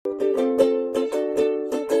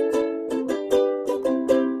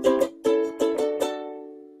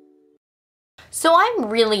So I'm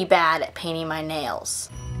really bad at painting my nails.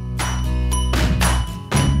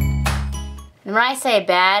 And when I say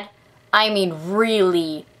bad, I mean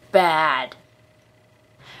really bad.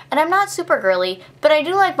 And I'm not super girly, but I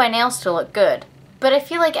do like my nails to look good. But I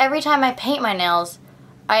feel like every time I paint my nails,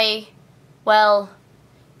 well,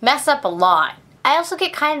 mess up a lot. I also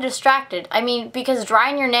get kind of distracted. I mean, because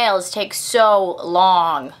drying your nails takes so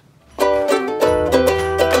long.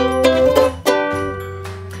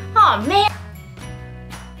 Aw, man.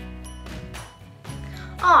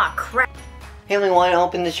 Aw, crap. Haley, want to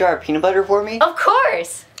open the jar of peanut butter for me? Of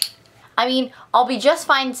course! I mean, I'll be just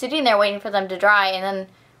fine sitting there waiting for them to dry, and then,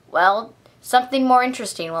 well, something more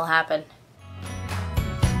interesting will happen.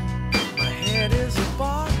 My head is a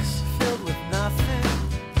box filled with nothing,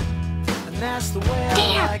 and that's the way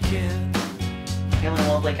I like it. Haley,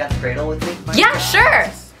 want to play cat the cradle with me? Yeah,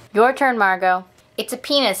 sure! Your turn, Margot. It's a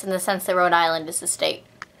penis in the sense that Rhode Island is a state.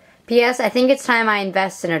 P.S. I think it's time I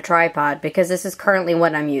invest in a tripod because this is currently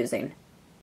what I'm using.